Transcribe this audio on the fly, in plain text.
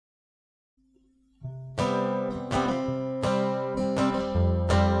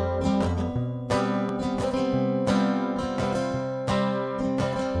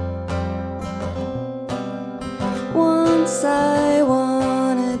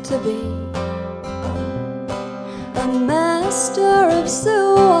to be a master of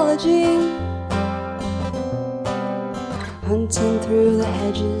zoology, hunting through the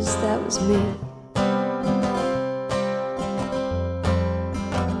hedges, that was me.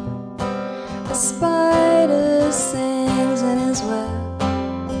 A spider sings in his web,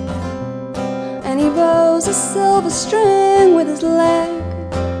 and he bows a silver string with his leg,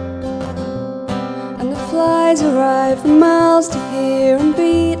 and the flies arrive from miles to hear and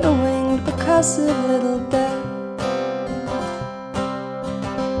beat a winged percussive little bell.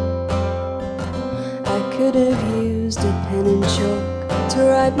 I could have used a pen and chalk to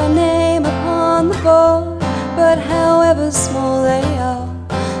write my name upon the board, but however small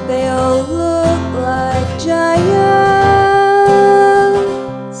they all look like giants.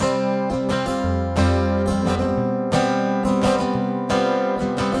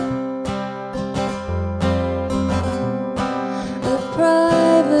 A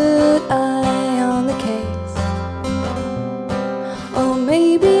private eye on the case, or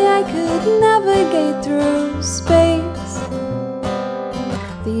maybe I could navigate through space,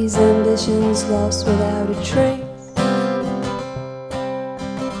 these ambitions lost without a trace.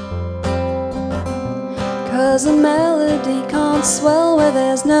 'Cause a melody can't swell where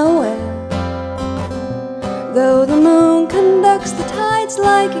there's no air, though the moon conducts the tides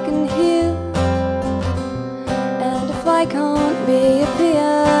like it can hear. And if I can't be a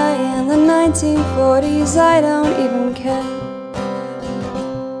PI in the 1940s, I don't even care.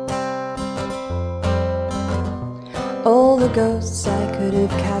 All the ghosts I could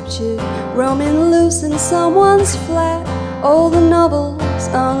have captured roaming loose in someone's flat, all the novels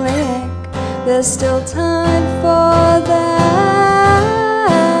on the air, there's still time for that.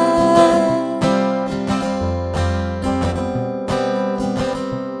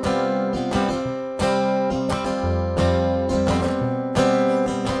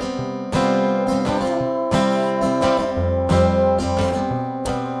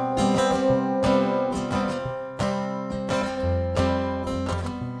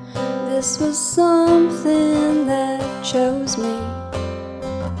 This was something that chose me.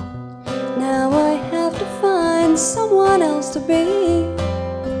 Now I have to find someone else to be.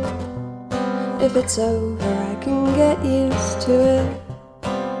 If it's over, I can get used to it.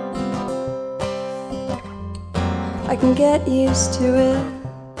 I can get used to it.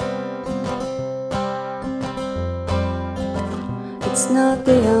 It's not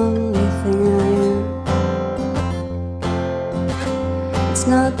the only thing I am. It's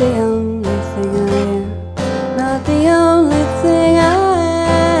not the only thing I am. Not the only thing I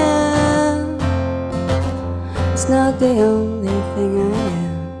am. It's not the only thing I am.